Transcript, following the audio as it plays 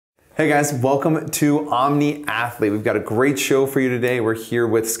Hey guys, welcome to Omni Athlete. We've got a great show for you today. We're here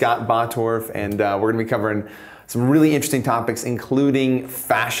with Scott Bottorff, and we're going to be covering some really interesting topics, including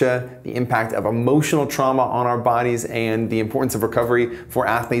fascia, the impact of emotional trauma on our bodies, and the importance of recovery for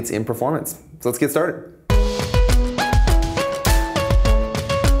athletes in performance. So let's get started.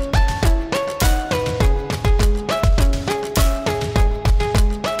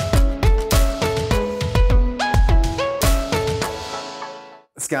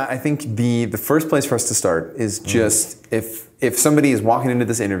 Scott, I think the first place for us to start is just if somebody is walking into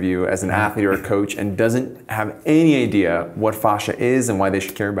this interview as an athlete or a coach and doesn't have any idea what fascia is and why they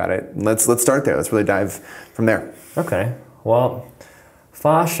should care about it, let's start there. Let's really dive from there. Okay. Well,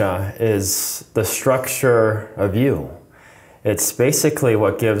 fascia is the structure of you. It's basically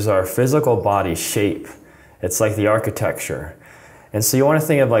what gives our physical body shape. It's like the architecture. And so you want to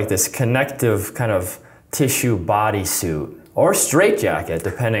think of like this connective kind of tissue bodysuit or straitjacket,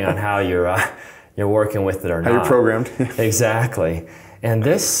 depending on how you're working with it or not. How you're programmed. Exactly. And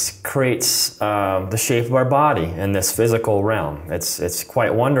this creates the shape of our body in this physical realm. It's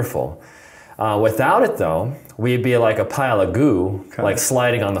quite wonderful. Without it though, we'd be like a pile of goo, like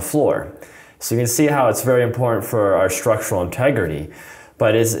sliding on the floor. So you can see how it's very important for our structural integrity.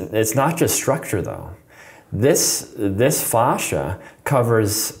 But it's not just structure though. This fascia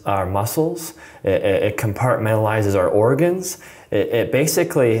covers our muscles, it compartmentalizes our organs, it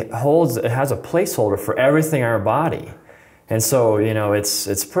basically it has a placeholder for everything in our body. And so, you know,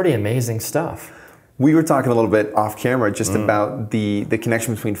 it's pretty amazing stuff. We were talking a little bit off camera just about the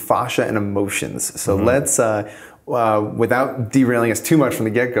connection between fascia and emotions. So let's, without derailing us too much from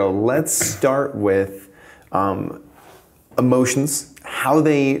the get-go, let's start with emotions, how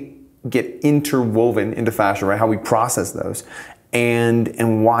they get interwoven into fascia, right? How we process those,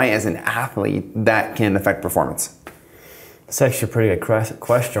 and why, as an athlete, that can affect performance. It's actually a pretty good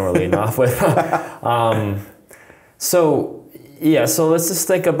question we're leading off with. So let's just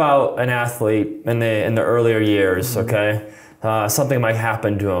think about an athlete in the earlier years. Okay, something might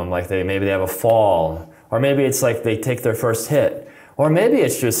happen to them, like maybe they have a fall, or maybe it's like they take their first hit, or maybe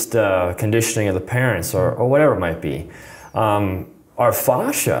it's just conditioning of the parents, or whatever it might be. Our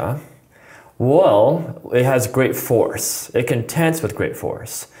fascia, well, it has great force. It can tense with great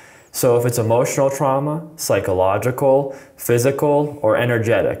force. So if it's emotional trauma, psychological, physical, or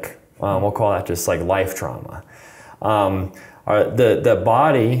energetic, we'll call that just like life trauma. The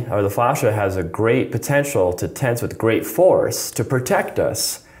body, or the fascia, has a great potential to tense with great force to protect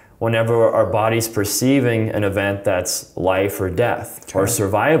us whenever our body's perceiving an event that's life or death or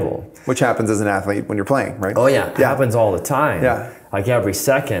survival. Which happens as an athlete when you're playing, right? Oh yeah, it happens all the time. Yeah. Like every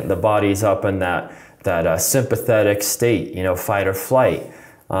second, the body's up in that sympathetic state, you know, fight or flight.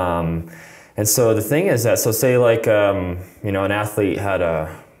 And so the thing is that, so say like, you know, an athlete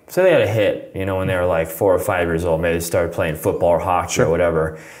say they had a hit, you know, when they were like 4 or 5 years old, maybe they started playing football or hockey or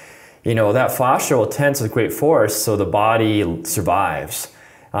whatever. You know, that fascia will tense with great force so the body survives.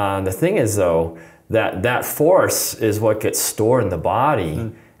 The thing is though, that force is what gets stored in the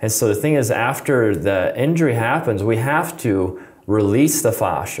body. And so the thing is, after the injury happens, we have to release the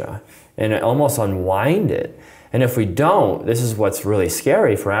fascia and almost unwind it. And if we don't, this is what's really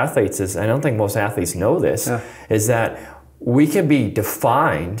scary for athletes, is I don't think most athletes know this, is that we can be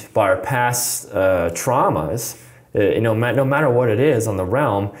defined by our past traumas, you know, no matter what it is on the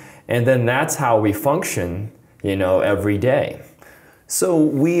realm, and then that's how we function, you know, every day. So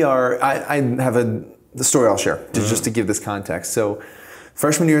I have the story I'll share, just to give this context. So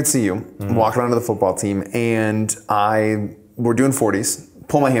freshman year at CU, I'm walking onto the football team, and we're doing 40s,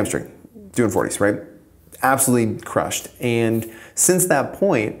 pull my hamstring, doing 40s, right? Absolutely crushed. And since that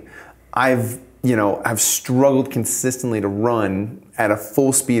point, I've struggled consistently to run at a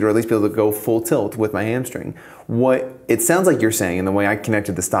full speed, or at least be able to go full tilt with my hamstring. What it sounds like you're saying, and the way I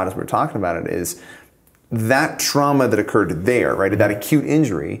connected this thought as we were talking about it, is that trauma that occurred there, right, that acute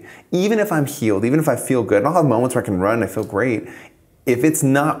injury, even if I'm healed, even if I feel good, and I'll have moments where I can run and I feel great, if it's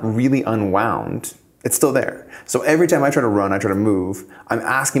not really unwound, it's still there. So every time I try to run, I try to move, I'm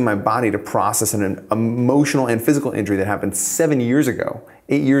asking my body to process an emotional and physical injury that happened 7 years ago,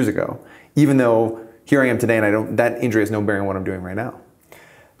 8 years ago, even though here I am today and that injury has no bearing on what I'm doing right now.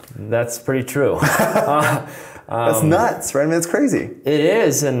 That's pretty true. That's nuts, right? I mean, it's crazy. It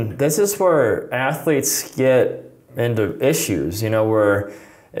is, and this is where athletes get into issues, you know, where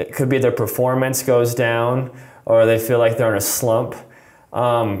it could be their performance goes down, or they feel like they're in a slump.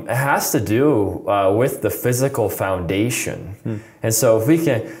 It has to do with the physical foundation. And so if we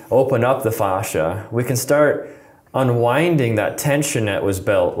can open up the fascia, we can start unwinding that tension that was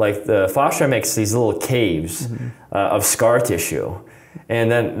built. Like the fascia makes these little caves of scar tissue.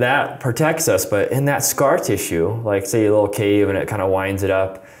 And then that protects us. But in that scar tissue, like say a little cave and it kind of winds it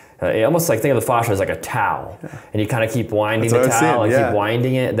up, almost like think of the fascia as like a towel. And you kind of keep winding the towel, and keep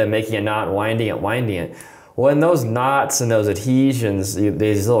winding it, then making a knot, winding it. Well, in those knots and those adhesions,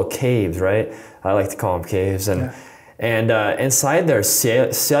 these little caves, right? I like to call them caves. And inside there's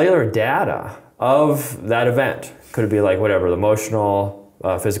cellular data of that event. Could be like whatever, the emotional,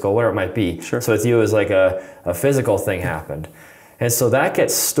 physical, whatever it might be. Sure. So with you, it's like a physical thing happened. And so that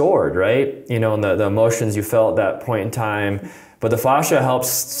gets stored, right? You know, in the emotions you felt at that point in time. But the fascia helps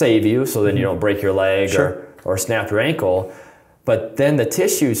save you so that you don't break your leg or snap your ankle. But then the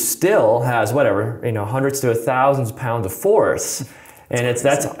tissue still has whatever, you know, hundreds to thousands of pounds of force. And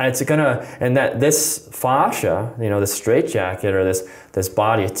this fascia, you know, this straitjacket or this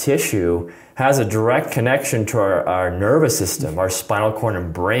body of tissue has a direct connection to our nervous system, our spinal cord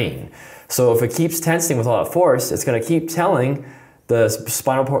and brain. So if it keeps tensing with all that force, it's going to keep telling the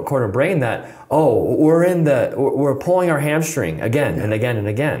spinal cord and brain that, oh, we're pulling our hamstring again and again and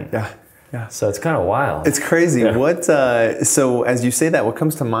again. Yeah. So it's kind of wild. It's crazy. So as you say that, what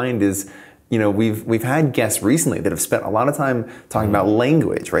comes to mind is, you know, we've had guests recently that have spent a lot of time talking about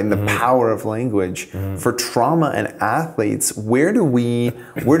language, right, and the power of language for trauma and athletes. Where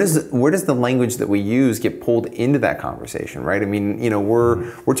does the language that we use get pulled into that conversation, right? I mean, you know,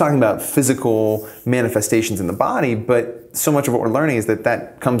 we're talking about physical manifestations in the body, but so much of what we're learning is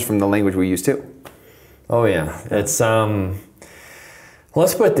that comes from the language we use too. Oh yeah, it's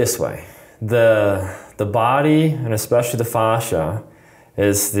let's put it this way: the body, and especially the fascia,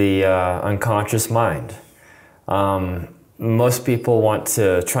 is the unconscious mind. Most people want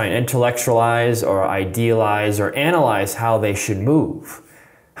to try and intellectualize or idealize or analyze how they should move.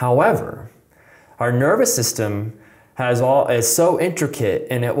 However, our nervous system is so intricate,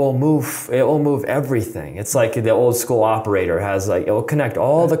 and it will move everything. It's like the old school operator it will connect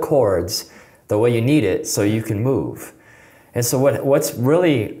all the cords the way you need it so you can move. And so what's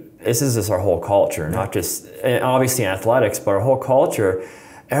really, this is our whole culture, not just, obviously in athletics, but our whole culture,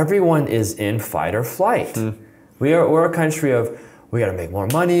 everyone is in fight or flight. We're a country of, we gotta make more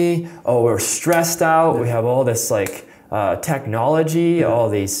money, we're stressed out, we have all this like technology, all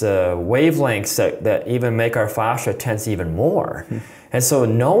these wavelengths that even make our fascia tense even more. And so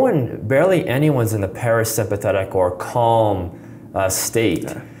barely anyone's in the parasympathetic or calm state.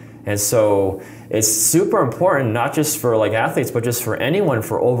 And so it's super important, not just for like athletes, but just for anyone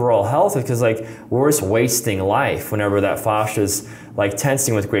for overall health, because like we're just wasting life whenever that fascia is like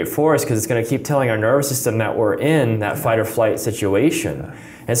tensing with great force, because it's going to keep telling our nervous system that we're in that fight or flight situation.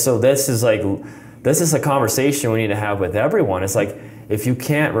 And so this is a conversation we need to have with everyone. It's like, if you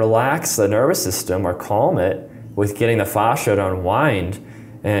can't relax the nervous system or calm it with getting the fascia to unwind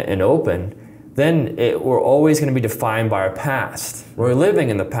and open, then we're always going to be defined by our past. We're living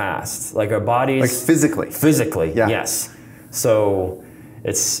in the past, like our bodies. Like physically. Physically, yes. So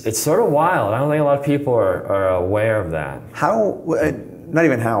it's sort of wild. I don't think a lot of people are aware of that.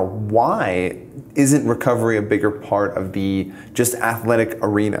 Why isn't recovery a bigger part of the just athletic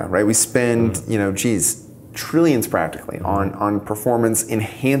arena, right? We spend, trillions practically on performance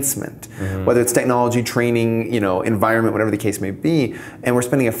enhancement, whether it's technology, training, environment, whatever the case may be, and we're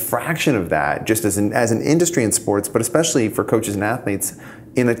spending a fraction of that just as an industry in sports, but especially for coaches and athletes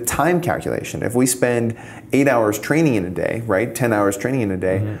in a time calculation. If we spend 8 hours training in a day, right, 10 hours training in a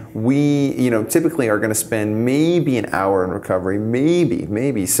day, we typically are going to spend maybe an hour in recovery,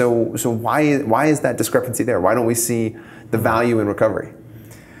 maybe. So why is that discrepancy there? Why don't we see the value in recovery?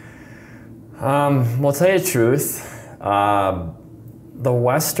 Well, to tell you the truth, the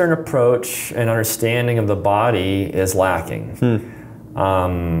Western approach and understanding of the body is lacking.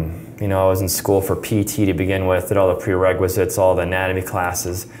 I was in school for PT to begin with, did all the prerequisites, all the anatomy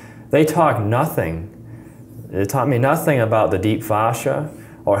classes. They taught me nothing about the deep fascia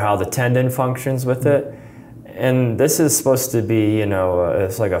or how the tendon functions with it. And this is supposed to be,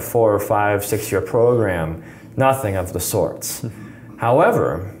 it's like a 4 or 5, 6 year program. Nothing of the sorts.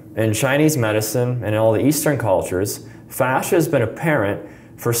 However, in Chinese medicine and in all the Eastern cultures, fascia has been apparent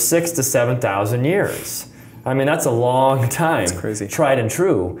for 6,000 to 7,000 years. I mean, that's a long time. That's crazy. Tried and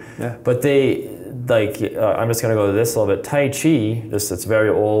true. Yeah. But I'm just going to go to this a little bit. Tai Chi, it's very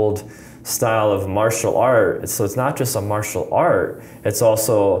old style of martial art. So it's not just a martial art. It's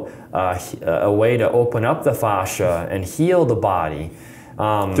also a way to open up the fascia and heal the body.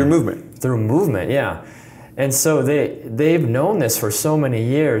 Through movement. Through movement, yeah. And so they've known this for so many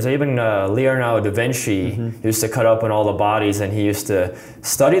years. Even Leonardo da Vinci used to cut open all the bodies, and he used to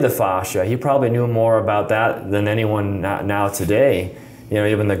study the fascia. He probably knew more about that than anyone now today.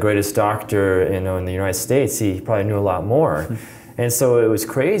 Even the greatest doctor in the United States, he probably knew a lot more. And so it was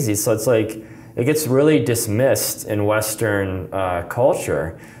crazy. So it's like, it gets really dismissed in Western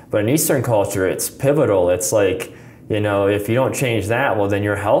culture, but in Eastern culture, it's pivotal. It's like, you know, if you don't change that, well, then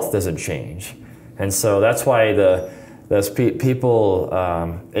your health doesn't change. And so that's why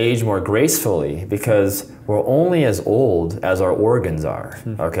people age more gracefully, because we're only as old as our organs are,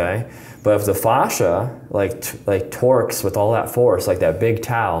 okay? But if the fascia like torques with all that force, like that big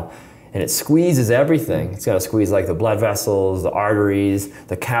towel, and it squeezes everything, it's gonna squeeze like the blood vessels, the arteries,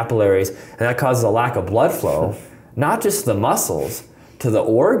 the capillaries, and that causes a lack of blood flow, not just the muscles, to the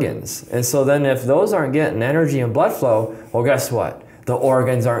organs. And so then if those aren't getting energy and blood flow, well, guess what? The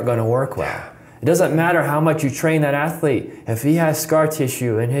organs aren't gonna work well. It doesn't matter how much you train that athlete. If he has scar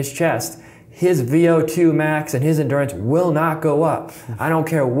tissue in his chest, his VO2 max and his endurance will not go up. I don't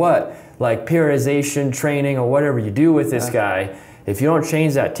care what, like periodization training or whatever you do with this guy, if you don't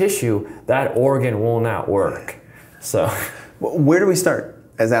change that tissue, that organ will not work. So, where do we start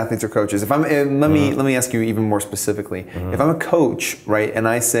as athletes or coaches? If I'm, let me ask you even more specifically. If I'm a coach, right, and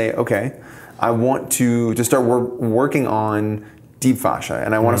I say, okay, I want to start working on deep fascia,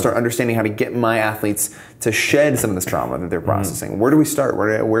 and I want to start understanding how to get my athletes to shed some of this trauma that they're processing. Where do we start?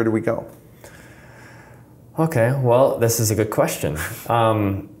 Where do we go? Okay, well, this is a good question.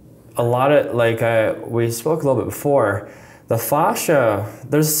 A lot of, like we spoke a little bit before, the fascia,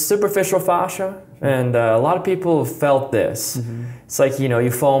 there's superficial fascia, and a lot of people have felt this. It's like, you know,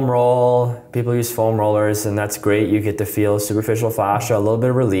 you foam roll, people use foam rollers, and that's great. You get to feel superficial fascia, a little bit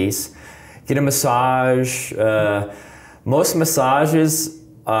of release. Get a massage. Most massages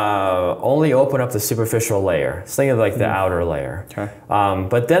only open up the superficial layer. So think of like the outer layer. Okay.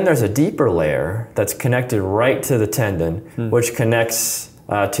 But then there's a deeper layer that's connected right to the tendon, which connects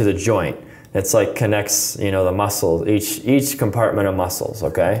to the joint. It's like connects, you know, the muscles, each compartment of muscles,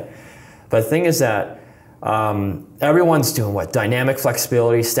 okay? But the thing is that everyone's doing what? Dynamic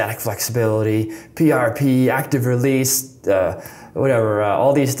flexibility, static flexibility, PRP, active release, whatever,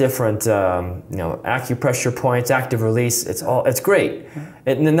 all these different, you know, acupressure points, active release, it's great.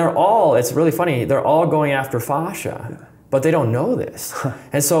 And then it's really funny, they're all going after fascia, but they don't know this.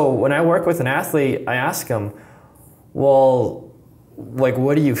 And so when I work with an athlete, I ask them, well, like,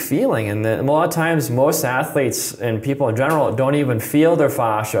 what are you feeling? And then a lot of times, most athletes and people in general don't even feel their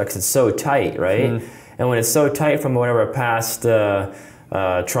fascia because it's so tight, right? And when it's so tight from whatever past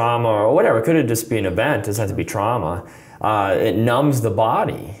trauma or whatever, it could just be an event, it doesn't have to be trauma, it numbs the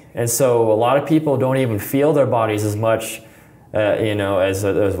body. And so a lot of people don't even feel their bodies as much you know, as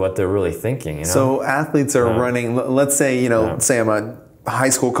what they're really thinking. You know? So athletes are running, let's say, you know, say I'm a high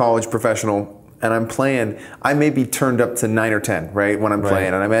school, college professional, and I'm playing, I may be turned up to 9 or 10, right, when I'm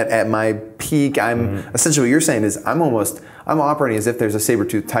playing, and I'm at my peak. I'm essentially, what you're saying is I'm operating as if there's a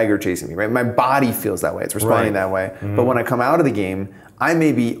saber-toothed tiger chasing me, right? My body feels that way, it's responding that way. But when I come out of the game, I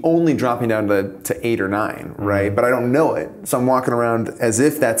may be only dropping down to 8 or 9, right? But I don't know it. So I'm walking around as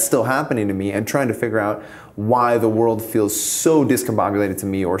if that's still happening to me and trying to figure out why the world feels so discombobulated to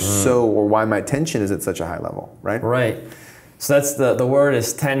me, or or why my tension is at such a high level, right? Right. So that's the word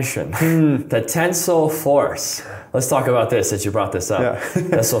is tension. The tensile force. Let's talk about this since you brought this up. Yeah.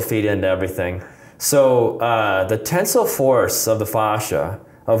 This will feed into everything. So the tensile force of the fascia,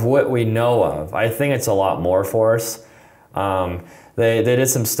 of what we know of, I think it's a lot more force. They did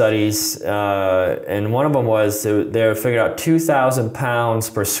some studies, and one of them was they figured out 2,000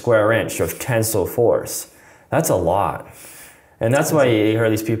 pounds per square inch of tensile force. That's a lot. And that's why you hear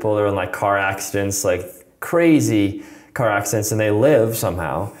these people that are in like car accidents, like crazy car accidents, and they live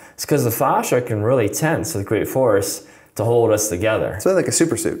somehow. It's because the fascia can really tense with great force to hold us together. So like a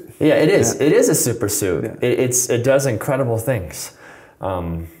super suit. Yeah, it is. Yeah. It is a super suit. Yeah. It does incredible things.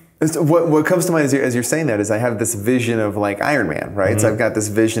 What comes to mind as you're saying that is I have this vision of like Iron Man, right? So I've got this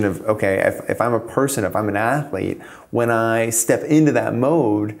vision of, okay, if I'm a person, if I'm an athlete, when I step into that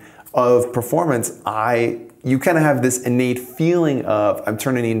mode of performance, you kind of have this innate feeling of I'm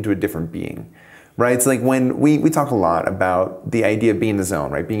turning into a different being. Right? It's like when we talk a lot about the idea of being in the zone,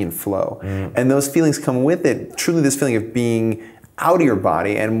 right? Being in flow. And those feelings come with it, truly this feeling of being out of your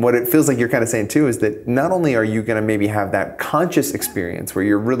body. And what it feels like you're kind of saying too is that not only are you going to maybe have that conscious experience where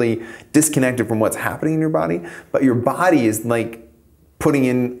you're really disconnected from what's happening in your body, but your body is like putting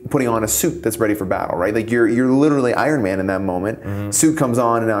on a suit that's ready for battle, right? Like you're literally Iron Man in that moment. Suit comes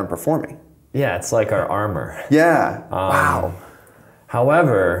on and now I'm performing. Yeah, it's like our armor. Yeah. Wow.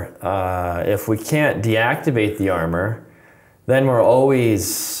 However, if we can't deactivate the armor, then we're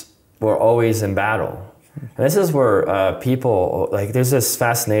always in battle. And this is where people, like, there's this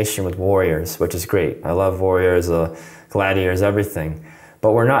fascination with warriors, which is great. I love warriors, gladiators, everything.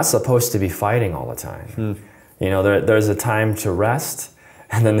 But we're not supposed to be fighting all the time. You know, there's a time to rest,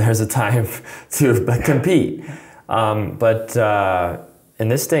 and then there's a time to compete. But in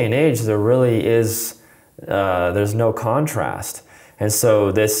this day and age, there really is, there's no contrast. And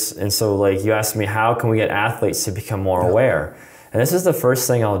so like you asked me, how can we get athletes to become more aware? And this is the first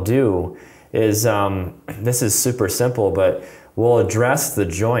thing I'll do is, this is super simple, but we'll address the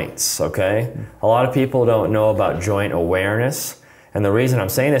joints, okay? A lot of people don't know about joint awareness. And the reason I'm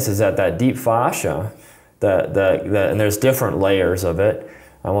saying this is that deep fascia, and there's different layers of it,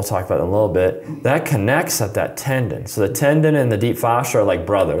 and we'll talk about it in a little bit, that connects at that tendon. So the tendon and the deep fascia are like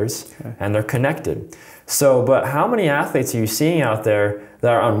brothers, and they're connected. So, but how many athletes are you seeing out there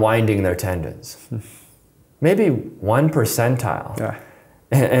that are unwinding their tendons? Maybe 1 percentile. Yeah.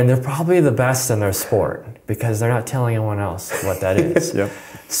 And they're probably the best in their sport because they're not telling anyone else what that is. Yep.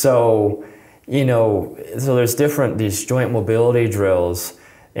 So, you know, so there's these joint mobility drills,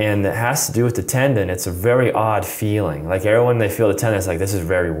 and it has to do with the tendon. It's a very odd feeling. Like everyone, they feel the tendon, it's like, this is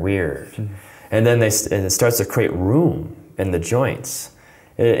very weird. And then it starts to create room in the joints.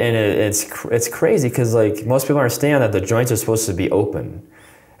 It's crazy because like most people understand that the joints are supposed to be open,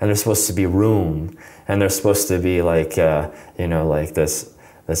 and there's supposed to be room, and they're supposed to be like, you know, like this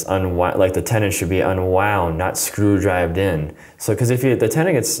like the tendon should be unwound, not screw-drived in. So, because if the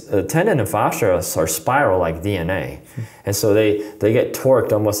tendon and fascia are spiral like DNA, and so they get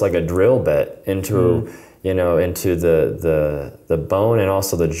torqued almost like a drill bit into, you know, into the bone and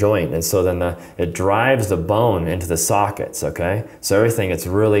also the joint, and so then it drives the bone into the sockets. Okay, so everything it's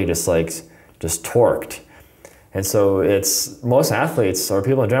really just torqued, and so most athletes or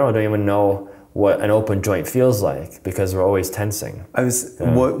people in general don't even know what an open joint feels like because we're always tensing.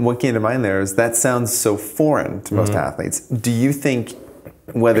 What came to mind there is that sounds so foreign to most athletes. Do you think,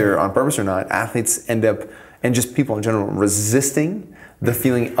 whether on purpose or not, athletes end up, and just people in general, resisting the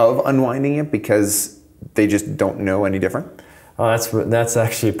feeling of unwinding it because they just don't know any different? Oh, that's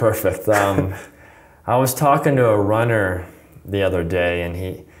actually perfect. I was talking to a runner the other day, and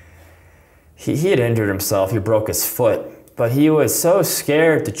he had injured himself. He broke his foot. But he was so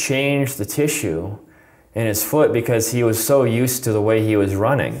scared to change the tissue in his foot because he was so used to the way he was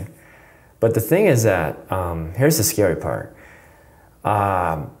running. But the thing is that, here's the scary part.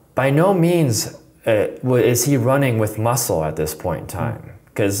 By no means is he running with muscle at this point in time.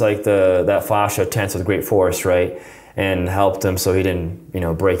 Because like that fascia tensed with great force, right? And helped him so he didn't, you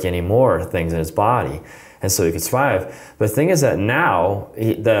know, break any more things in his body. And so he could survive. But the thing is that now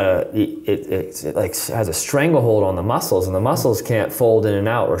it like has a stranglehold on the muscles, and the muscles can't fold in and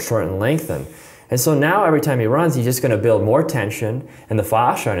out or shorten and lengthen. And so now every time he runs, he's just going to build more tension in the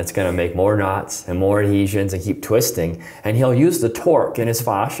fascia, and it's going to make more knots and more adhesions and keep twisting. And he'll use the torque in his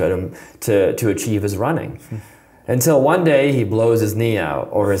fascia to achieve his running. Until one day he blows his knee out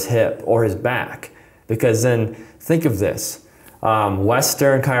or his hip or his back. Because then, think of this.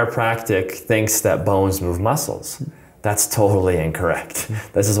 Western chiropractic thinks that bones move muscles. That's totally incorrect.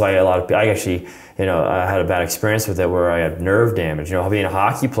 This is why a lot of people, I actually, you know, I had a bad experience with it where I had nerve damage. You know, being a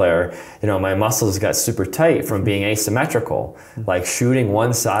hockey player, you know, my muscles got super tight from being asymmetrical, like shooting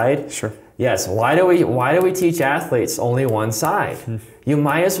one side. Sure. Yes. Why do we teach athletes only one side? You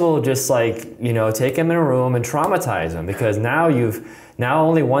might as well just like, you know, take them in a room and traumatize them, because now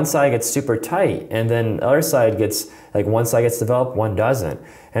only one side gets super tight, and then the other side gets, like one side gets developed, one doesn't.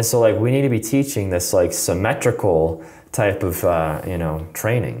 And so like we need to be teaching this like symmetrical type of, you know,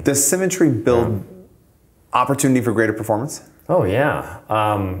 training. Does symmetry build opportunity for greater performance? Oh yeah.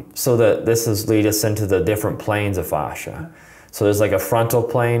 So this leads us into the different planes of fascia. So there's like a frontal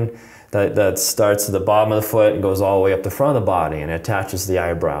plane that starts at the bottom of the foot and goes all the way up the front of the body and attaches to the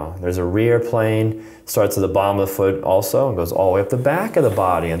eyebrow. There's a rear plane, starts at the bottom of the foot also and goes all the way up the back of the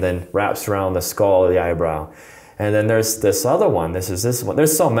body and then wraps around the skull of the eyebrow. And then there's this other one. This one.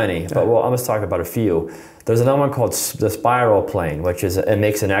 There's so many, but I'm just talking about a few. There's another one called the spiral plane, which is, it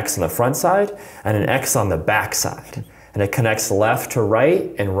makes an X on the front side and an X on the back side. And it connects left to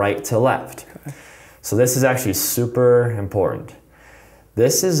right and right to left. So this is actually super important.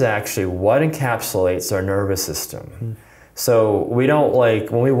 This is actually what encapsulates our nervous system. So we don't,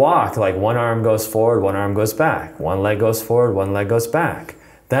 like, when we walk, like one arm goes forward, one arm goes back. One leg goes forward, one leg goes back.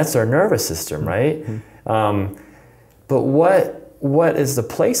 That's our nervous system, right? But what is the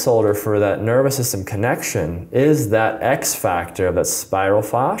placeholder for that nervous system connection is that X factor of that spiral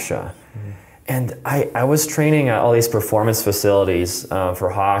fascia. And I was training at all these performance facilities for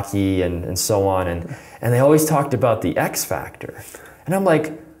hockey and so on, and they always talked about the X factor. And I'm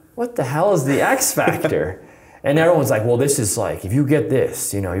like, what the hell is the X factor? And everyone's like, well, this is like, if you get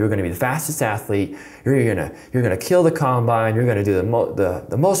this, you know, you're going to be the fastest athlete. You're gonna kill the combine. You're going to do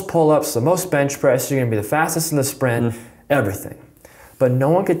the most pull-ups, the most bench press. You're going to be the fastest in the sprint, everything. But no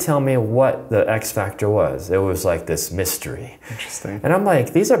one could tell me what the X factor was. It was like this mystery. Interesting. And I'm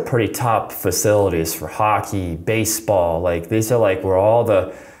like, these are pretty top facilities for hockey, baseball. Like, these are like where all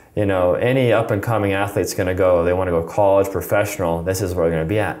the, you know, any up and coming athlete's going to go. They want to go college, professional. This is where they're going to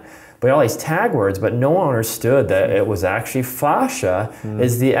be at. But all these tag words, but no one understood that it was actually fascia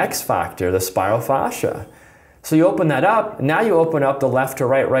is the X factor, the spiral fascia. So you open that up. Now you open up the left to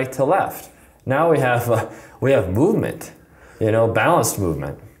right, right to left. Now we have movement. You know, balanced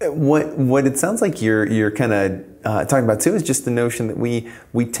movement. What it sounds like you're kind of talking about too is just the notion that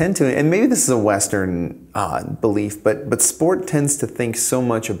we tend to, and maybe this is a Western belief, but sport tends to think so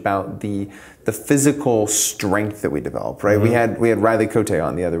much about the physical strength that we develop, right? We had Riley Cote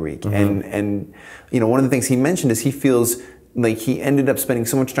on the other week, and you know, one of the things he mentioned is he feels like he ended up spending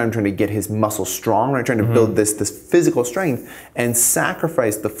so much time trying to get his muscles strong, right? Trying to build this physical strength and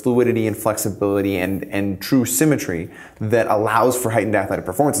sacrifice the fluidity and flexibility and true symmetry that allows for heightened athletic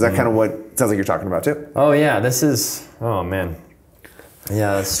performance. Is that kind of what it sounds like you're talking about too? Oh yeah, this is, oh man.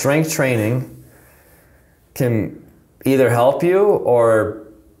 Yeah, strength training can either help you or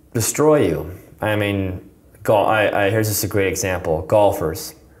destroy you. I mean, here's just a great example.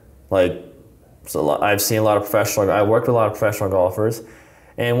 Golfers, like, so I've seen a lot of I worked with a lot of professional golfers,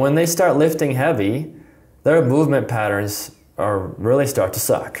 and when they start lifting heavy, their movement patterns really start to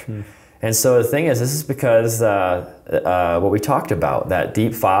suck. And so the thing is, this is because what we talked about, that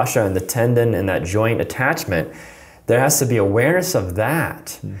deep fascia and the tendon and that joint attachment, there has to be awareness of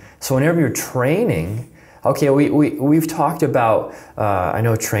that. So whenever you're training, okay, we've talked about, I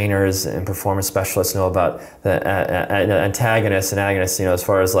know trainers and performance specialists know about the antagonists and agonists, you know, as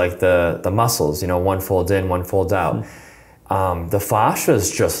far as like the muscles, you know, one folds in, one folds out. The fascia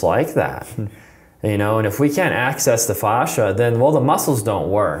is just like that, you know, and if we can't access the fascia, then, well, the muscles don't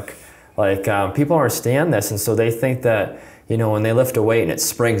work. Like, people understand this, and so they think that, you know, when they lift a weight and it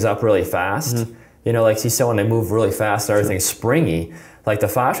springs up really fast, you know, like you said, when they move really fast, everything's springy. Like, the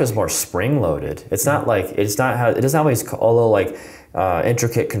fascia is more spring-loaded. It's not like, it doesn't have these little like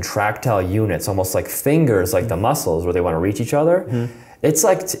intricate contractile units, almost like fingers, like the muscles where they want to reach each other. It's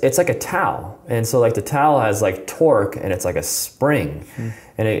like a towel, and so like the towel has like torque, and it's like a spring,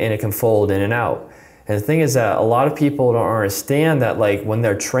 and it can fold in and out. And the thing is that a lot of people don't understand that, like, when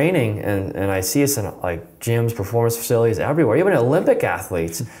they're training, and I see this in like gyms, performance facilities, everywhere, even Olympic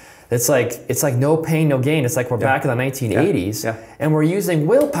athletes. It's like no pain, no gain. It's like we're back in the 1980s, and we're using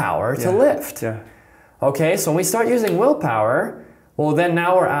willpower to lift. Okay, so when we start using willpower, well, then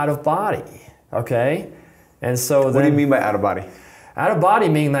now we're out of body. Okay, and so then, what do you mean by out of body? Out of body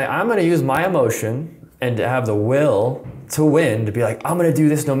meaning that I'm going to use my emotion and to have the will to win, to be like, I'm going to do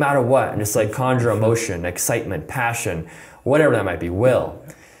this no matter what, and just like conjure emotion, excitement, passion, whatever that might be, will,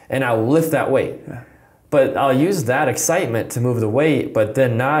 and I'll lift that weight. But I'll use that excitement to move the weight, but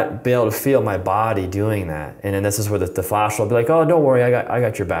then not be able to feel my body doing that. And then this is where the fascia will be like, oh, don't worry, I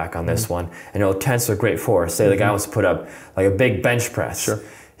got your back on this one. And it'll tense with great force. Say the guy wants to put up like a big bench press. He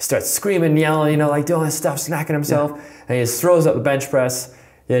starts screaming, yelling, you know, like doing this stuff, smacking himself. And he just throws up the bench press,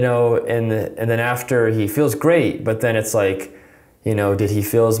 you know, and then after he feels great, but then it's like, you know, did he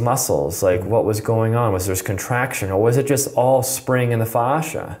feel his muscles? Like, what was going on? Was there contraction, or was it just all spring in the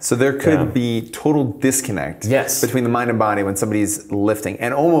fascia? So there could be total disconnect between the mind and body when somebody's lifting,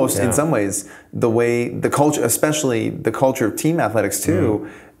 and almost in some ways the culture, especially the culture of team athletics too,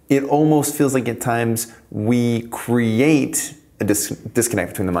 it almost feels like at times we create a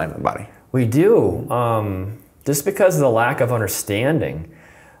disconnect between the mind and the body. We do, just because of the lack of understanding.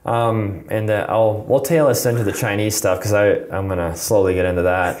 We'll tail this into the Chinese stuff, because I'm going to slowly get into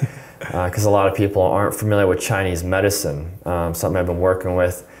that, because a lot of people aren't familiar with Chinese medicine, something I've been working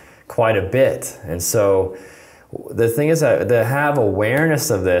with quite a bit. And so the thing is that to have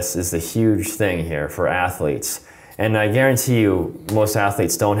awareness of this is the huge thing here for athletes. And I guarantee you most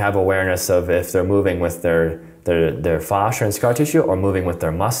athletes don't have awareness of if they're moving with their fascia and scar tissue or moving with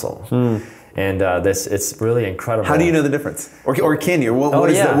their muscle. And it's really incredible. How do you know the difference? Or can you? What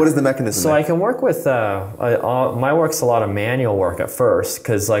is the mechanism? So there? I can work with, my work's a lot of manual work at first,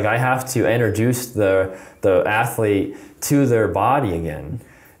 because like I have to introduce the athlete to their body again.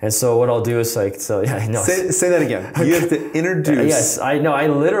 And so what I'll do is like, so yeah, no. Say that again. You have to introduce. Yes, I know. I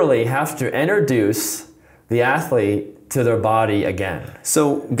literally have to introduce the athlete to their body again.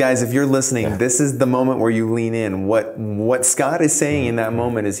 So guys, if you're listening, this is the moment where you lean in. What Scott is saying in that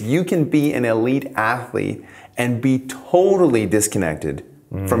moment is you can be an elite athlete and be totally disconnected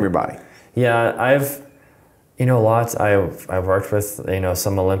from your body. Yeah, You know, lots. I've worked with, you know,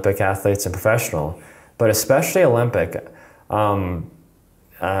 some Olympic athletes and professional, but especially Olympic.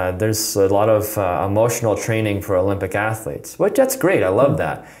 There's a lot of emotional training for Olympic athletes, which that's great. I love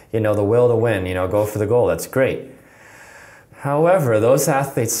that. You know, the will to win, you know, go for the goal. That's great. However, those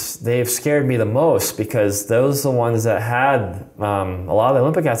athletes, they've scared me the most because those are the ones that had, a lot of the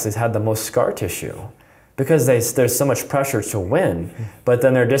Olympic athletes had the most scar tissue because there's so much pressure to win, but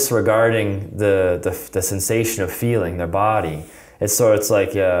then they're disregarding the sensation of feeling their body. It's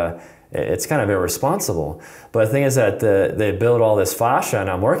like, it's kind of irresponsible. But the thing is that they build all this fascia and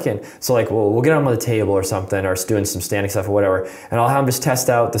I'm working. So like, we'll get them on the table or something or doing some standing stuff or whatever. And I'll have them just test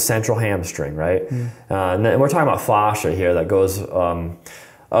out the central hamstring, right? And then we're talking about fascia here that goes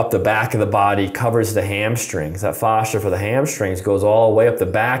up the back of the body, covers the hamstrings. That fascia for the hamstrings goes all the way up the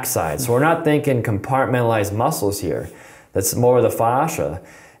backside. So we're not thinking compartmentalized muscles here. That's more the fascia.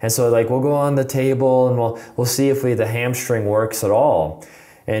 And so like, we'll go on the table and we'll see if the hamstring works at all.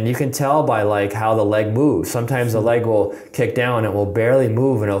 And you can tell by like how the leg moves. Sometimes the leg will kick down, it will barely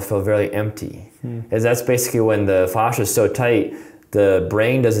move and it'll feel very empty. Is that's basically when the fascia is so tight, the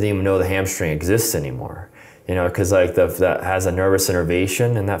brain doesn't even know the hamstring exists anymore. You know, because like that has a nervous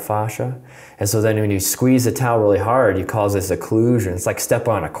innervation in that fascia. And so then when you squeeze the towel really hard, you cause this occlusion. It's like step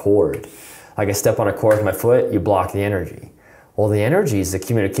on a cord. Like I step on a cord with my foot, you block the energy. Well, the energy is the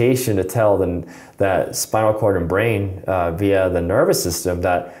communication to tell that spinal cord and brain via the nervous system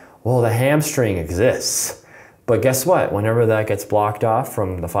that, well, the hamstring exists. But guess what? Whenever that gets blocked off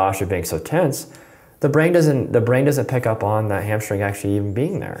from the fascia being so tense, the brain doesn't pick up on that hamstring actually even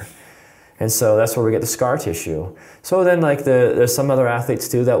being there. And so that's where we get the scar tissue. So then like there's some other athletes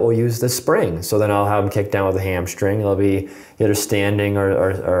too that will use the spring. So then I'll have them kick down with a hamstring. They'll be either standing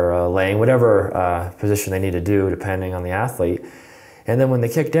or laying, whatever position they need to do depending on the athlete. And then when they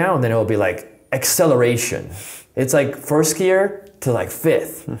kick down, then it'll be like acceleration. It's like first gear to like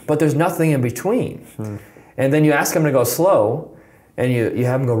fifth, but there's nothing in between. And then you ask them to go slow, and you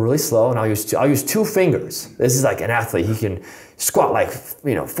have them go really slow, and I'll use 2 fingers. This is like an athlete. He can squat like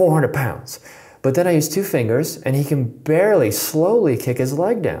 400 pounds. But then I use 2 fingers, and he can barely slowly kick his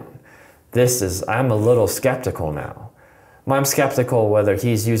leg down. I'm a little skeptical now. I'm skeptical whether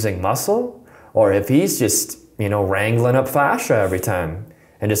he's using muscle or if he's just, wrangling up fascia every time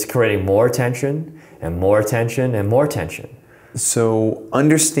and just creating more tension and more tension and more tension. So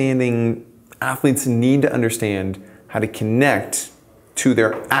athletes need to understand how to connect to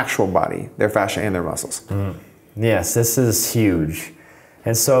their actual body, their fascia and their muscles. Yes, this is huge.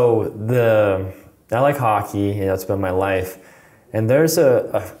 And so I like hockey, it's been my life. And there's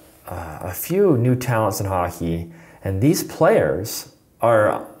a few new talents in hockey, and these players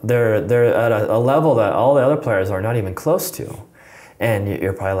they're at a level that all the other players are not even close to. And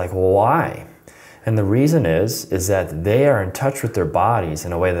you're probably like, well, why? And the reason is that they are in touch with their bodies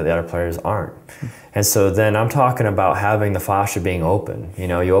in a way that the other players aren't. And so then I'm talking about having the fascia being open.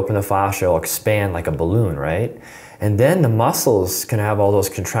 You open the fascia, it'll expand like a balloon, right? And then the muscles can have all those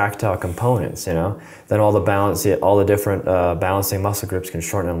contractile components, Then all the different balancing muscle groups can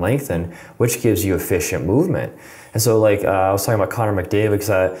shorten and lengthen, which gives you efficient movement. And so like I was talking about Connor McDavid because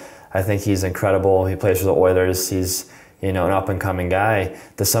I think he's incredible. He plays for the Oilers. He's an up-and-coming guy.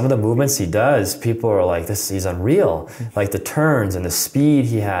 Some of the movements he does, people are like, he's unreal. Like the turns and the speed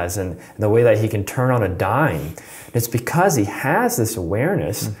he has and the way that he can turn on a dime. It's because he has this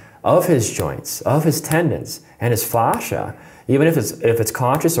awareness of his joints, of his tendons, and his fascia. Even if it's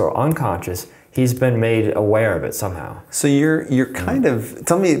conscious or unconscious, he's been made aware of it somehow. So you're kind of,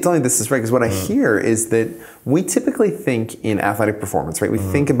 tell me this is right, because what I hear is that we typically think in athletic performance, right? We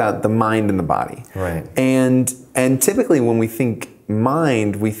think about the mind and the body. Right. And typically when we think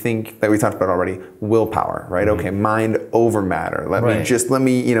mind, we think that we talked about already, willpower, right? Okay, mind over matter. Let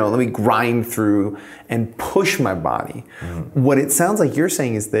me grind through and push my body. What it sounds like you're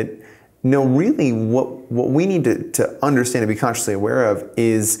saying is that no, really what we need to understand and be consciously aware of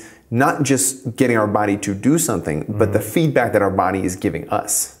is not just getting our body to do something, but the feedback that our body is giving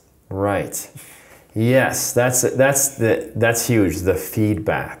us. Right. Yes, that's huge, the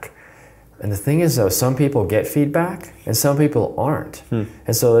feedback. And the thing is though, some people get feedback and some people aren't.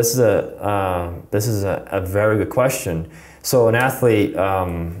 And so this is a very good question. So an athlete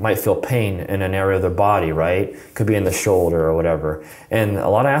might feel pain in an area of their body, right? Could be in the shoulder or whatever. And a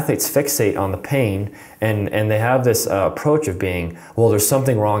lot of athletes fixate on the pain and they have this approach of being, well, there's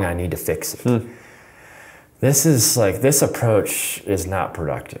something wrong, I need to fix it. This approach is not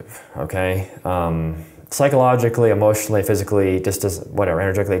productive, okay? Psychologically, emotionally, physically,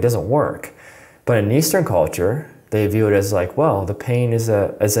 energetically, it doesn't work. But in Eastern culture, they view it as like, well, the pain is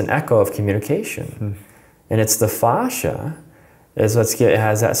an echo of communication. And it's the fascia is it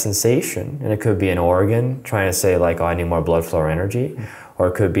has that sensation, and it could be an organ trying to say like, oh, I need more blood flow or energy, or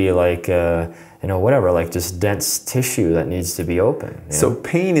it could be like, whatever, like just dense tissue that needs to be open. So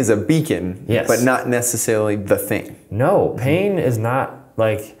pain is a beacon, yes, but not necessarily the thing. No, pain is not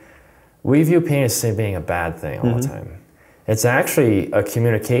like, we view pain as being a bad thing all the time. It's actually a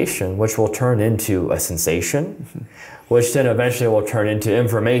communication which will turn into a sensation, which then eventually will turn into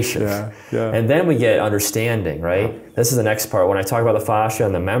information. And then we get understanding, right? This is the next part when I talk about the fascia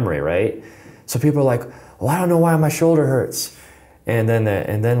and the memory, right? So people are like, well, I don't know why my shoulder hurts. And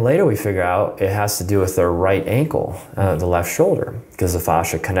then later we figure out it has to do with the right ankle, the left shoulder, because the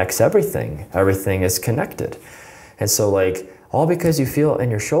fascia connects everything. Everything is connected. And so like, all because you feel it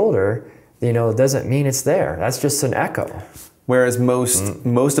in your shoulder, doesn't mean it's there. That's just an echo. Whereas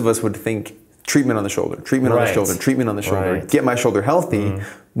most of us would think treatment on the shoulder, treatment on the shoulder, treatment on the shoulder, get my shoulder healthy,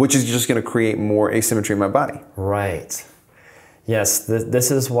 which is just going to create more asymmetry in my body. Right. Yes,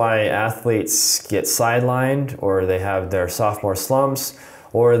 this is why athletes get sidelined, or they have their sophomore slumps,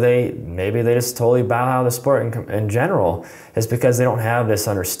 or maybe they just totally bow out of the sport in general. It's because they don't have this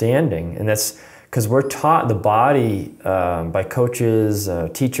understanding. And that's because we're taught the body by coaches,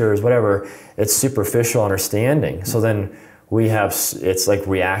 teachers, whatever, it's superficial understanding. So then it's like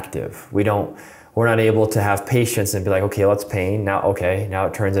reactive. We're not able to have patience and be like, okay, let's pain. Now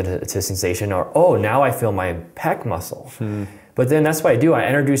it turns into sensation, or, oh, now I feel my pec muscle. But then that's what I do. I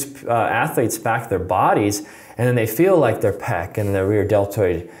introduce athletes back to their bodies, and then they feel like their pec and their rear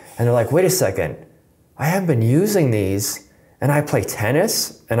deltoid. And they're like, wait a second, I haven't been using these, and I play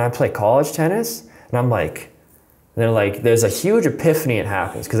tennis, and I play college tennis. And I'm like, they're like, there's a huge epiphany that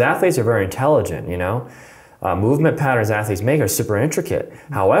happens, because athletes are very intelligent, movement patterns athletes make are super intricate.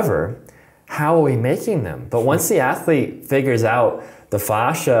 However, how are we making them? But once the athlete figures out the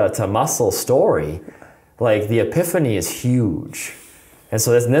fascia to muscle story, like the epiphany is huge. And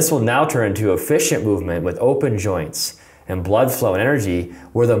so this will now turn into efficient movement with open joints and blood flow and energy,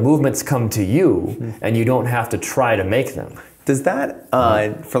 where the movements come to you and you don't have to try to make them. Does that,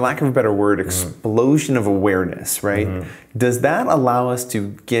 for lack of a better word, explosion of awareness, right? Does that allow us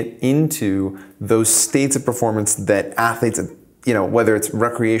to get into those states of performance that athletes, whether it's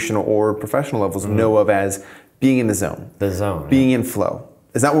recreational or professional levels, know of as being in the zone? The zone. Being in flow.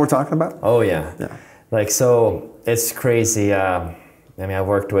 Is that what we're talking about? Oh, yeah. Like, so it's crazy. I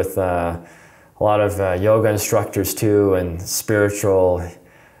worked with a lot of yoga instructors too, and spiritual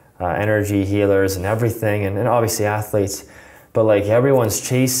energy healers and everything, and obviously athletes. But like, everyone's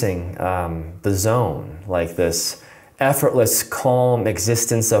chasing the zone, like this effortless, calm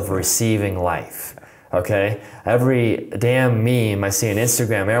existence of receiving life, okay? Every damn meme I see on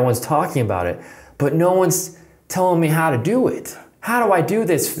Instagram, everyone's talking about it, but no one's telling me how to do it. How do I do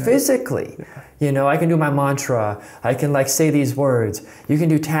this physically? I can do my mantra, I can like say these words, you can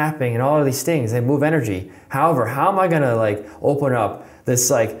do tapping and all of these things, they move energy. However, how am I gonna like open up this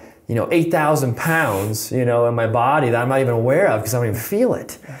like, 8,000 pounds, in my body that I'm not even aware of because I don't even feel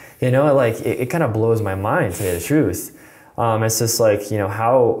it. It kind of blows my mind, to tell you the truth. It's just like,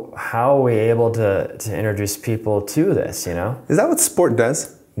 how are we able to introduce people to this, Is that what sport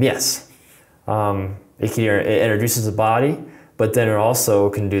does? Yes. It introduces the body, but then it also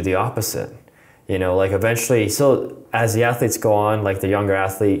can do the opposite. Like eventually, so as the athletes go on, like the younger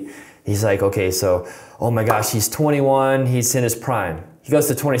athlete, he's like, okay, so, oh my gosh, he's 21, he's in his prime. He goes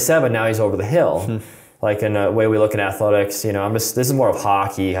to 27, now he's over the hill. Like in the way we look at athletics, this is more of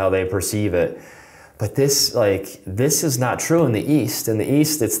hockey, how they perceive it. But this is not true in the East. In the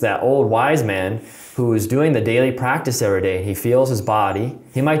East, it's that old wise man who is doing the daily practice every day. He feels his body.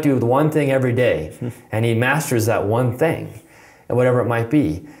 He might do the one thing every day, and he masters that one thing, and whatever it might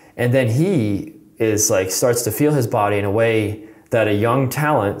be. And then he is like, starts to feel his body in a way that a young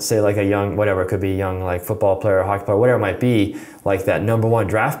talent, say like a young, whatever, it could be young like football player, hockey player, whatever it might be, like that #1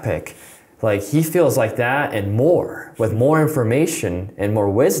 draft pick, like he feels like that and more, with more information and more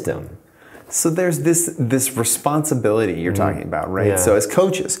wisdom. So there's this responsibility you're talking about, right? So as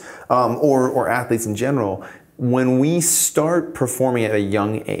coaches or athletes in general, when we start performing at a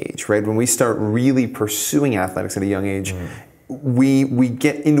young age, right? When we start really pursuing athletics at a young age, we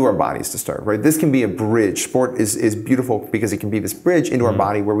get into our bodies to start, right? This can be a bridge. Sport is beautiful because it can be this bridge into our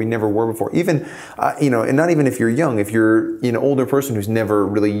body where we never were before. Even, and not even if you're young, if you're an older person who's never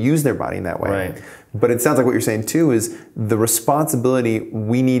really used their body in that way. Right. But it sounds like what you're saying too is the responsibility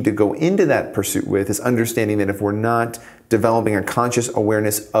we need to go into that pursuit with is understanding that if we're not developing a conscious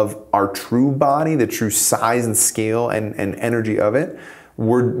awareness of our true body, the true size and scale and energy of it,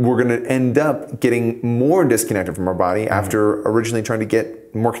 we're going to end up getting more disconnected from our body after originally trying to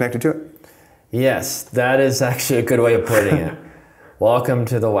get more connected to it. Yes, that is actually a good way of putting it. Welcome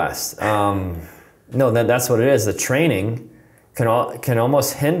to the West. No, that's what it is. The training can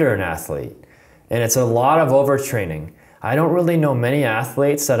almost hinder an athlete. And it's a lot of overtraining. I don't really know many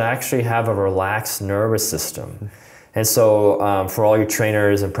athletes that actually have a relaxed nervous system. And so for all your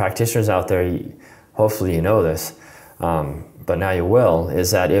trainers and practitioners out there, hopefully you know this, but now you will,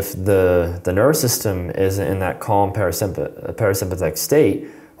 is that if the nervous system is in that calm parasympathetic state,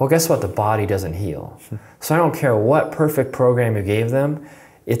 well, guess what? The body doesn't heal. So I don't care what perfect program you gave them,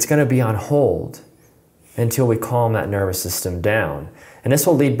 it's going to be on hold until we calm that nervous system down. And this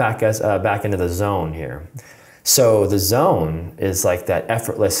will lead back into the zone here. So the zone is like that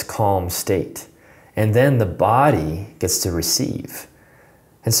effortless, calm state. And then the body gets to receive.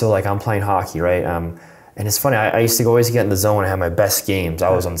 And so like I'm playing hockey, right? And it's funny, I used to always get in the zone when I had my best games.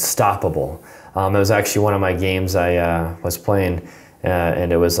 I was unstoppable. It was actually one of my games I was playing,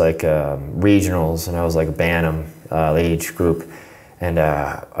 and it was like regionals, and I was like Bantam age group. And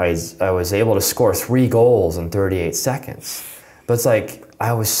I was able to score 3 goals in 38 seconds. But it's like,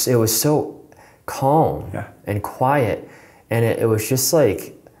 it was so calm and quiet. And it was just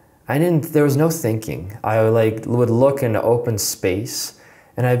like, there was no thinking. I would look into open space,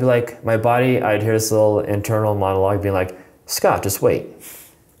 and I'd be like, my body, I'd hear this little internal monologue being like, Scott, just wait.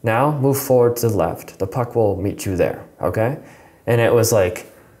 Now move forward to the left. The puck will meet you there, okay? And it was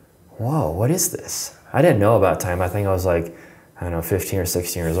like, whoa, what is this? I didn't know about time. I think I was like, I don't know, 15 or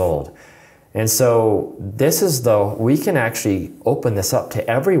 16 years old. And so we can actually open this up to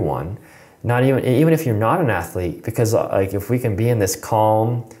everyone, not even if you're not an athlete, because like if we can be in this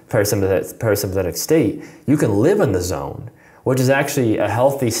calm parasympathetic state, you can live in the zone, which is actually a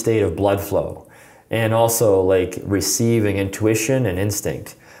healthy state of blood flow, and also like receiving intuition and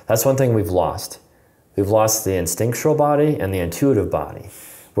instinct. That's one thing we've lost. We've lost the instinctual body and the intuitive body.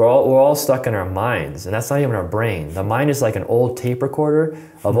 We're all stuck in our minds, and that's not even our brain. The mind is like an old tape recorder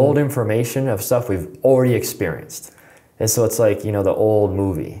of old information of stuff we've already experienced. And so it's like, the old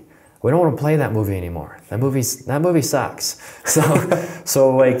movie. We don't want to play that movie anymore. That movie sucks.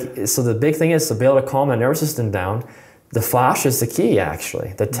 So the big thing is to be able to calm the nervous system down. The fascia is the key,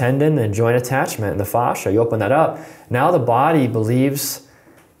 actually. The tendon and joint attachment and the fascia, you open that up. Now the body believes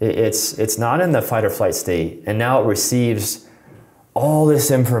it's not in the fight or flight state, and now it receives all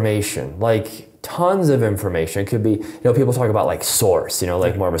this information, like tons of information. It could be, people talk about like source,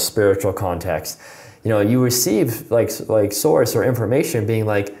 like more of a spiritual context. You receive like source or information being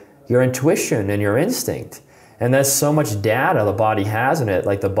like your intuition and your instinct. And that's so much data the body has in it.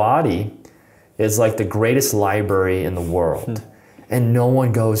 Like the body is like the greatest library in the world, and no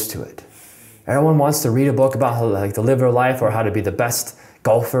one goes to it. Everyone wants to read a book about how to live their life or how to be the best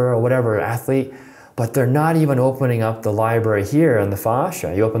golfer or whatever, athlete, but they're not even opening up the library here in the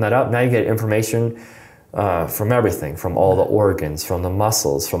fascia. You open that up, now you get information from everything, from all the organs, from the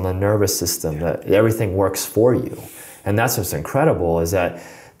muscles, from the nervous system, that everything works for you. And that's what's incredible, is that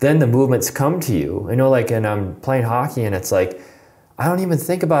then the movements come to you. And I'm playing hockey, and it's like, I don't even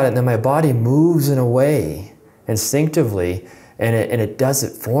think about it, and then my body moves in a way instinctively, and it does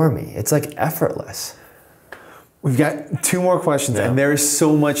it for me. It's like effortless. We've got 2 more questions, and there is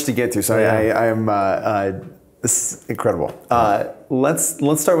so much to get to. So I am this is incredible.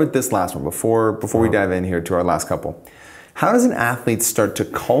 Let's start with this last one before we dive in here to our last couple. How does an athlete start to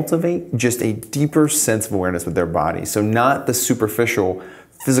cultivate just a deeper sense of awareness with their body? So not the superficial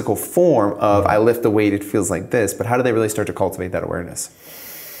physical form of I lift the weight, it feels like this, but how do they really start to cultivate that awareness?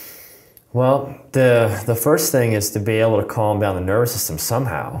 Well, the first thing is to be able to calm down the nervous system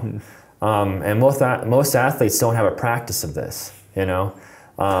somehow. And most athletes don't have a practice of this,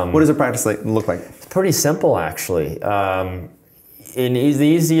 What does a practice look like? It's pretty simple, actually. And the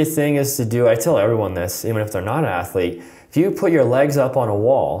easiest thing is to do, I tell everyone this, even if they're not an athlete, if you put your legs up on a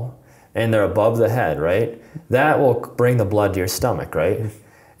wall and they're above the head, right, that will bring the blood to your stomach, right?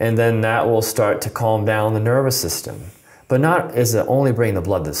 And then that will start to calm down the nervous system. But not is it only bringing the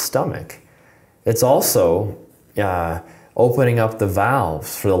blood to the stomach, it's also opening up the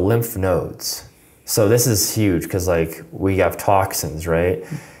valves for the lymph nodes. So this is huge because we have toxins, right?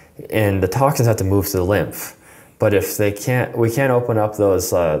 And the toxins have to move to the lymph. But if we can't open up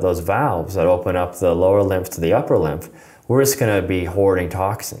those valves that open up the lower lymph to the upper lymph, we're just gonna be hoarding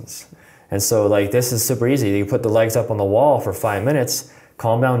toxins. And so this is super easy. You put the legs up on the wall for 5 minutes,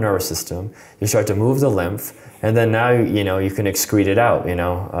 calm down nervous system, you start to move the lymph, and then now you can excrete it out,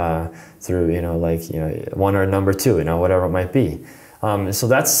 through one or number 2, whatever it might be. So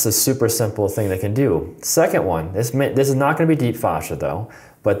that's a super simple thing they can do. Second one, this is not going to be deep fascia though,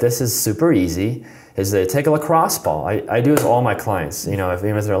 but this is super easy, is they take a lacrosse ball. I do this with all my clients, you know,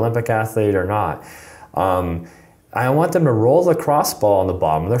 even if they're an Olympic athlete or not. I want them to roll the lacrosse ball on the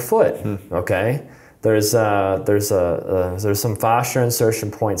bottom of their foot, okay? There's some fascia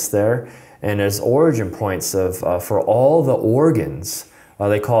insertion points there, and there's origin points for all the organs.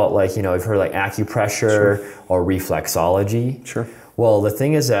 They call it, like, you know, you've heard like acupressure or reflexology. Sure. Well, the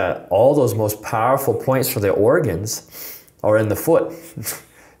thing is that all those most powerful points for the organs are in the foot.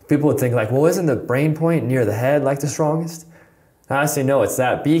 People would think like, well, isn't the brain point near the head like the strongest? Honestly, no, it's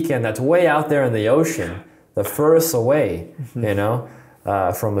that beacon that's way out there in the ocean, the furthest away, you know,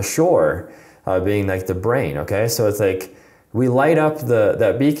 from the shore, being like the brain, okay? So it's like, we light up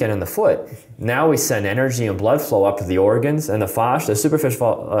that beacon in the foot. Now we send energy and blood flow up to the organs, and the fascia, the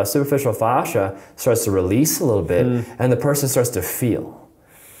superficial fascia starts to release a little bit, and the person starts to feel.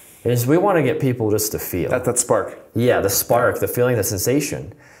 We want to get people just to feel. That spark. Yeah, the spark, the feeling, the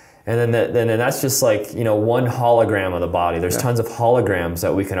sensation. And then that's just like, you know, one hologram of the body. There's tons of holograms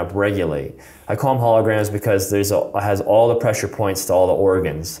that we can upregulate. I call them holograms because it has all the pressure points to all the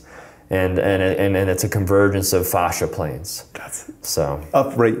organs. And it's a convergence of fascia planes. So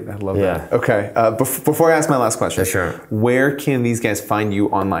upright. I love that. Okay. Before I ask my last question, sure. Where can these guys find you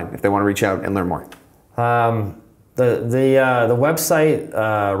online if they want to reach out and learn more? The website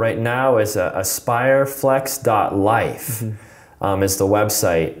right now is aspireflex.life is the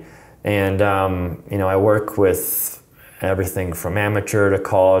website, and you know, I work with everything from amateur to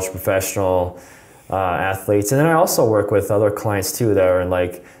college, professional athletes, and then I also work with other clients too that are in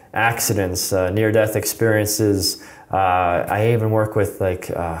like accidents, near-death experiences. I even work with like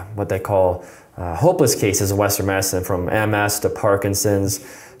what they call hopeless cases in Western medicine, from MS to Parkinson's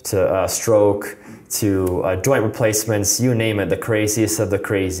to stroke to joint replacements, you name it, the craziest of the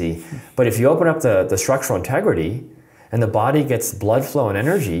crazy. But if you open up the structural integrity and the body gets blood flow and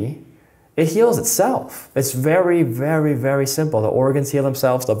energy, it heals itself. It's very, very, very simple. The organs heal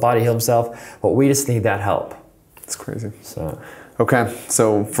themselves, the body heals itself, but we just need that help. It's crazy. So. Okay,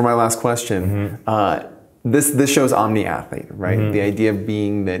 so for my last question, this show's omni-athlete, right? The idea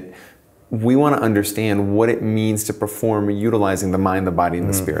being that we want to understand what it means to perform utilizing the mind, the body, and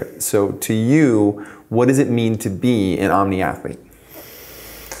the spirit. So to you, what does it mean to be an omni-athlete?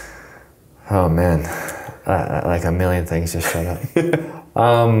 Oh man, like a million things just shut up.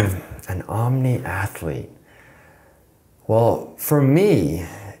 An omni-athlete. Well, for me,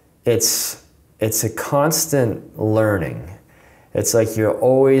 it's a constant learning. It's like you're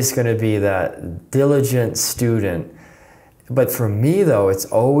always going to be that diligent student. But for me, though, it's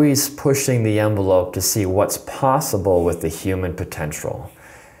always pushing the envelope to see what's possible with the human potential.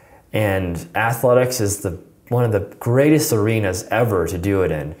 And athletics is one of the greatest arenas ever to do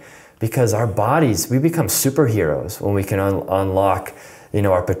it in, because our bodies, we become superheroes when we can unlock, you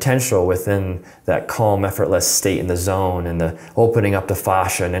know, our potential within that calm, effortless state in the zone, and the opening up the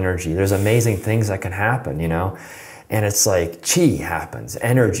fascia and energy. There's amazing things that can happen, you know. And it's like chi happens,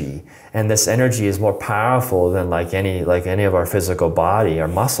 energy, and this energy is more powerful than like any of our physical body, our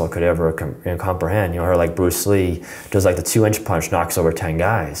muscle could ever comprehend. You know, or like Bruce Lee does like the 2-inch punch, knocks over 10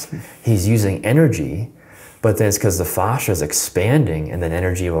 guys. He's using energy, but then it's because the fascia is expanding, and then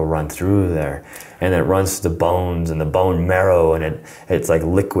energy will run through there, and it runs to the bones and the bone marrow, and it's like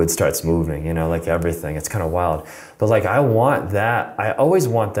liquid starts moving. You know, like everything. It's kind of wild. But like I want that. I always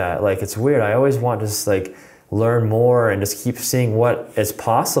want that. Like it's weird. I always want to just like learn more and just keep seeing what is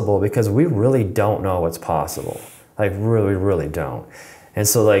possible, because we really don't know what's possible. Like really, really don't. And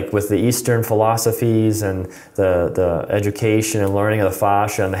so like with the Eastern philosophies and the education and learning of the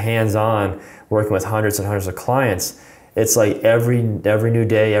fascia and the hands-on, working with hundreds and hundreds of clients, it's like every new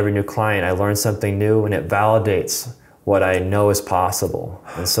day, every new client, I learn something new, and it validates what I know is possible.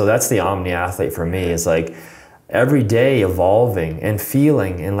 And so that's the omni-athlete for me, is like every day evolving and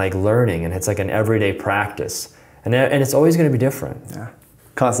feeling and like learning, and it's like an everyday practice, and it's always going to be different. Yeah,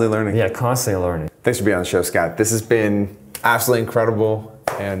 constantly learning. Yeah, constantly learning. Thanks for being on the show, Scott. This has been absolutely incredible.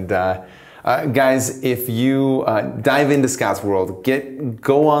 And guys, if you dive into Scott's world,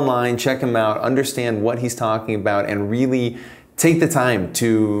 go online, check him out, understand what he's talking about, and really take the time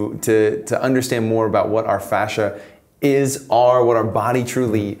to understand more about what our fascia what our body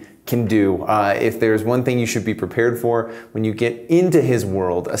truly can do. If there's one thing you should be prepared for when you get into his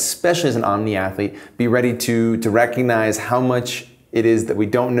world, especially as an omni-athlete, be ready to recognize how much it is that we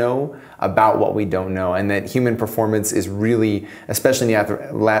don't know about what we don't know, and that human performance is really, especially in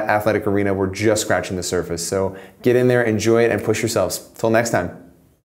the athletic arena, we're just scratching the surface. So get in there, enjoy it, and push yourselves. Till next time.